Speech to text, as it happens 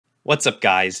What's up,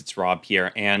 guys? It's Rob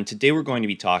here, and today we're going to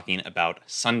be talking about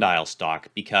Sundial stock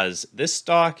because this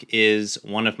stock is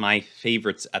one of my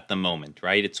favorites at the moment,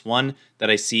 right? It's one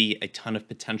that I see a ton of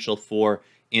potential for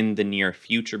in the near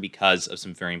future because of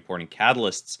some very important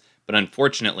catalysts, but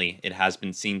unfortunately, it has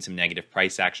been seeing some negative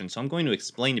price action. So I'm going to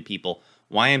explain to people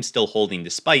why I'm still holding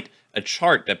despite a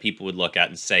chart that people would look at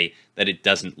and say that it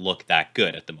doesn't look that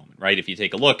good at the moment, right? If you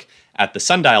take a look at the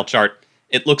Sundial chart,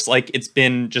 it looks like it's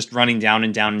been just running down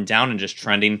and down and down and just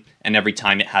trending. And every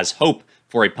time it has hope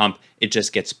for a pump, it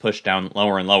just gets pushed down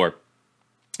lower and lower.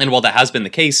 And while that has been the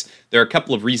case, there are a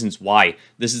couple of reasons why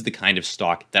this is the kind of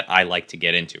stock that I like to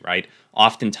get into, right?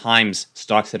 Oftentimes,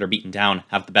 stocks that are beaten down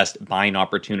have the best buying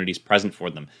opportunities present for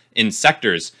them in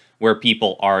sectors where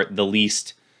people are the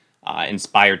least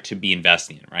inspired to be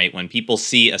investing in, right? When people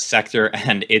see a sector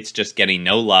and it's just getting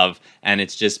no love and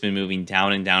it's just been moving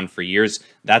down and down for years,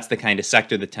 that's the kind of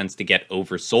sector that tends to get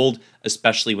oversold,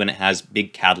 especially when it has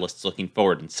big catalysts looking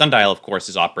forward. And Sundial, of course,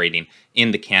 is operating in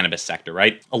the cannabis sector,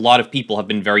 right? A lot of people have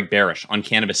been very bearish on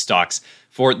cannabis stocks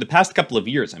for the past couple of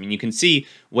years. I mean, you can see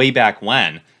way back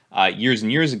when, years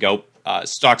and years ago,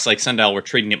 stocks like Sndl were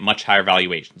trading at much higher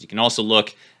valuations. You can also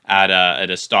look at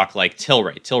a stock like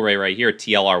Tilray. Tilray right here,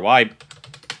 TLRY,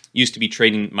 used to be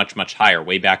trading much, much higher.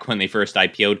 Way back when they first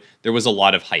IPO'd, there was a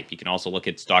lot of hype. You can also look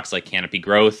at stocks like Canopy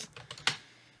Growth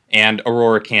and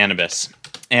Aurora Cannabis.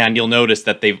 And you'll notice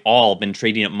that they've all been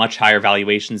trading at much higher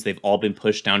valuations. They've all been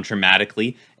pushed down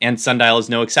dramatically. And Sundial is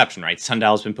no exception, right?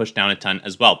 Sundial has been pushed down a ton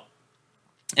as well.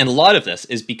 And a lot of this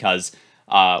is because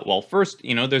well, first,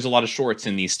 there's a lot of shorts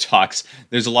in these stocks.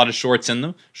 There's a lot of shorts in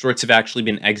them. Shorts have actually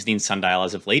been exiting Sundial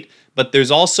as of late, but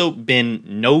there's also been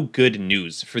no good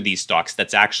news for these stocks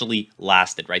that's actually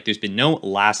lasted, right? There's been no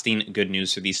lasting good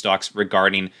news for these stocks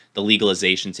regarding the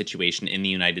legalization situation in the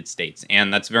United States,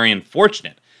 and that's very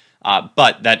unfortunate.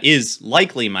 But that is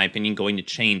likely, in my opinion, going to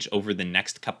change over the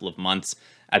next couple of months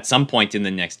at some point in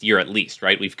the next year at least,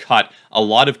 right? We've got a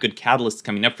lot of good catalysts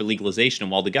coming up for legalization,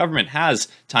 and while the government has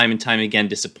time and time again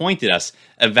disappointed us,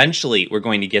 eventually we're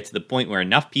going to get to the point where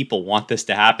enough people want this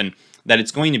to happen that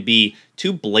it's going to be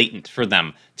too blatant for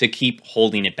them to keep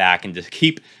holding it back and to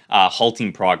keep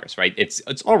halting progress, right? It's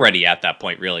already at that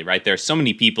point, really, right? There are so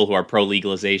many people who are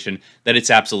pro-legalization that it's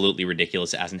absolutely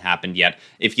ridiculous. It hasn't happened yet.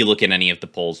 If you look at any of the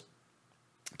polls,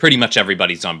 pretty much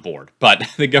everybody's on board, but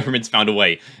the government's found a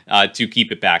way to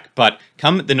keep it back. But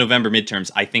come the November midterms,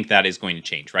 I think that is going to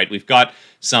change, right? We've got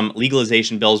some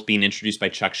legalization bills being introduced by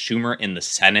Chuck Schumer in the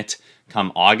Senate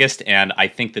come August, and I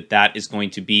think that that is going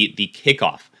to be the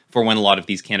kickoff for when a lot of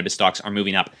these cannabis stocks are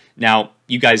moving up. Now,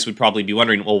 you guys would probably be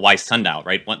wondering, well, why Sundial,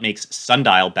 right? What makes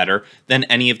Sundial better than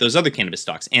any of those other cannabis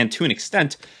stocks? And to an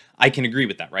extent, I can agree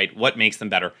with that, right? What makes them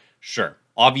better? Sure.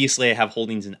 Obviously, I have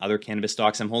holdings in other cannabis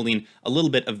stocks. I'm holding a little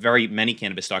bit of very many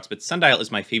cannabis stocks, but Sundial is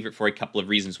my favorite for a couple of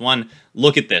reasons. One,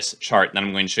 look at this chart that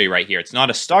I'm going to show you right here. It's not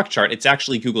a stock chart. It's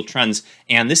actually Google Trends,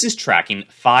 and this is tracking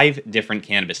 5 different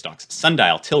cannabis stocks: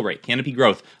 Sundial, Tilray, Canopy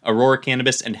Growth, Aurora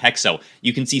Cannabis, and Hexo.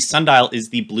 You can see Sundial is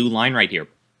the blue line right here,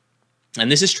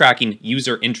 and this is tracking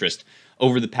user interest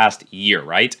over the past year,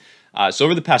 right? So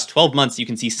over the past 12 months, you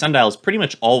can see Sundial is pretty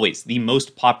much always the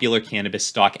most popular cannabis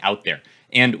stock out there.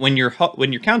 And when you're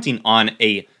counting on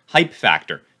a hype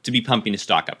factor to be pumping a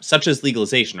stock up, such as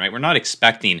legalization, right? We're not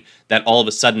expecting that all of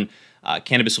a sudden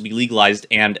cannabis will be legalized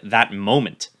and that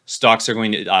moment stocks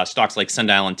like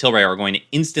Sundial and Tilray are going to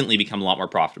instantly become a lot more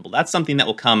profitable. That's something that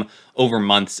will come over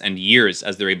months and years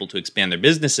as they're able to expand their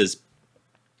businesses.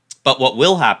 But what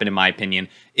will happen, in my opinion,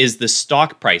 is the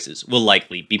stock prices will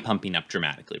likely be pumping up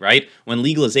dramatically, right? When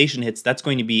legalization hits, that's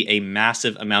going to be a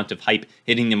massive amount of hype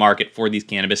hitting the market for these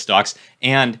cannabis stocks.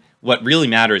 And what really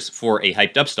matters for a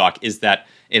hyped up stock is that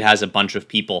it has a bunch of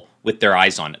people with their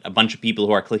eyes on it, a bunch of people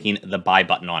who are clicking the buy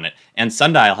button on it. And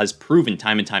Sundial has proven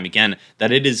time and time again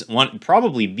that it is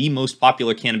probably the most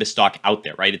popular cannabis stock out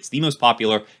there, right? It's the most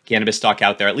popular cannabis stock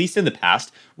out there, at least in the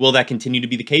past. Will that continue to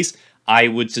be the case? I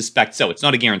would suspect so. It's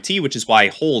not a guarantee, which is why I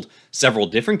hold several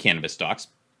different cannabis stocks.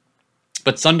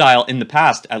 But Sundial in the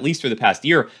past, at least for the past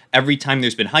year, every time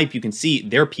there's been hype, you can see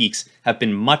their peaks have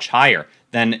been much higher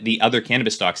than the other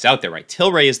cannabis stocks out there, right?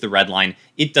 Tilray is the red line.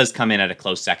 It does come in at a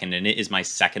close second, and it is my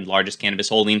second largest cannabis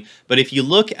holding. But if you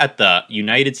look at the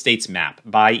United States map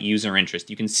by user interest,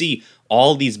 you can see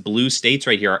all these blue states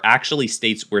right here are actually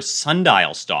states where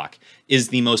Sundial stock is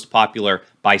the most popular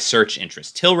by search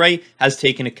interest. Tilray has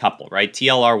taken a couple, right?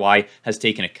 TLRY has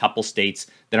taken a couple states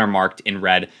that are marked in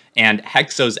red, and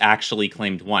Hexo's actually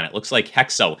claimed one. It looks like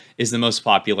Hexo is the most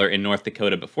popular in North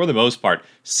Dakota, but for the most part,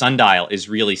 Sundial is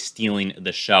really stealing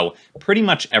the show pretty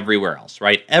much everywhere else,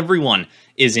 right? Everyone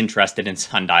is interested in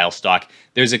Sundial stock.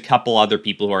 There's a couple other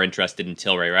people who are interested in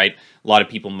Tilray, right? A lot of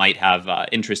people might have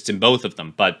interests in both of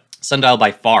them, but Sundial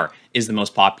by far is the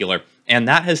most popular. And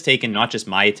that has taken not just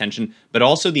my attention, but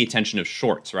also the attention of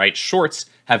shorts, right? Shorts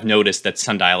have noticed that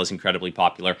Sundial is incredibly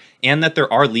popular and that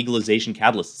there are legalization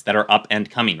catalysts that are up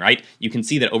and coming, right? You can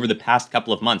see that over the past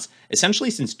couple of months, essentially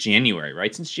since January,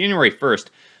 right? Since January 1st,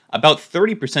 about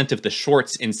 30% of the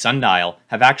shorts in Sundial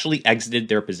have actually exited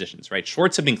their positions, right?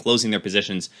 Shorts have been closing their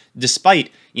positions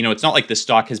despite, it's not like the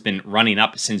stock has been running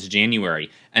up since January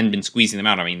and been squeezing them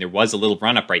out. I mean, there was a little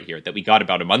run up right here that we got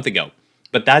about a month ago,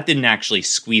 but that didn't actually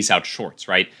squeeze out shorts,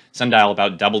 right? Sundial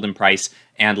about doubled in price,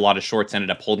 and a lot of shorts ended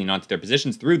up holding onto their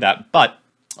positions through that, but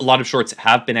a lot of shorts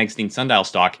have been exiting Sundial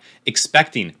stock,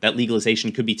 expecting that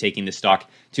legalization could be taking the stock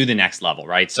to the next level,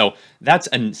 right? So that's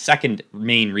a second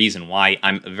main reason why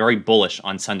I'm very bullish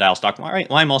on Sundial stock, why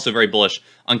I'm also very bullish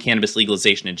on cannabis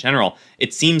legalization in general.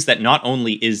 It seems that not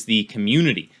only is the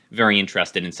community very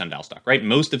interested in Sundial stock, right?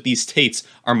 Most of these states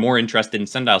are more interested in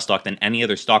Sundial stock than any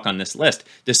other stock on this list,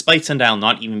 despite Sundial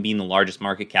not even being the largest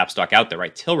market cap stock out there,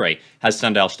 right? Tilray has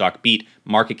Sundial stock beat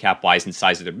market cap wise and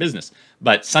size of their business.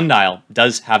 But Sundial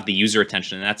does have the user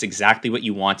attention, and that's exactly what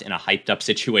you want in a hyped up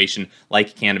situation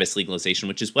like cannabis legalization,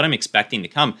 which is what I'm expecting to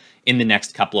come in the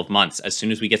next couple of months, as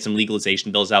soon as we get some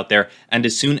legalization bills out there, and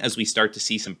as soon as we start to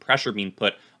see some pressure being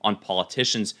put on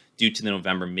politicians due to the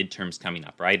November midterms coming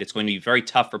up, right? It's going to be very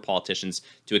tough for politicians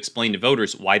to explain to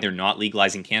voters why they're not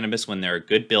legalizing cannabis when there are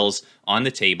good bills on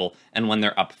the table and when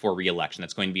they're up for re-election.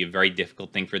 That's going to be a very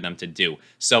difficult thing for them to do.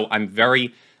 So I'm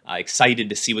very excited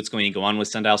to see what's going to go on with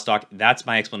Sundial stock. That's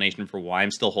my explanation for why I'm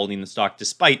still holding the stock,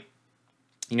 despite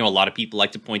a lot of people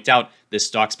like to point out this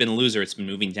stock's been a loser. It's been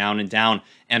moving down and down.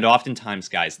 And oftentimes,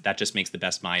 guys, that just makes the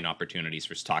best buying opportunities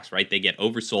for stocks, right? They get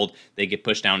oversold. They get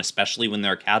pushed down, especially when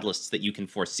there are catalysts that you can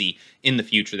foresee in the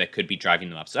future that could be driving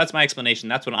them up. So that's my explanation.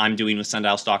 That's what I'm doing with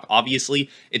Sundial stock. Obviously,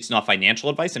 it's not financial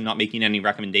advice. I'm not making any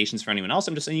recommendations for anyone else.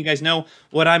 I'm just letting you guys know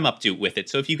what I'm up to with it.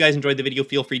 So if you guys enjoyed the video,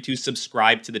 feel free to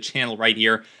subscribe to the channel right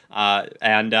here. Other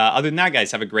than that,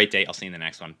 guys, have a great day. I'll see you in the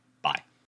next one. Bye.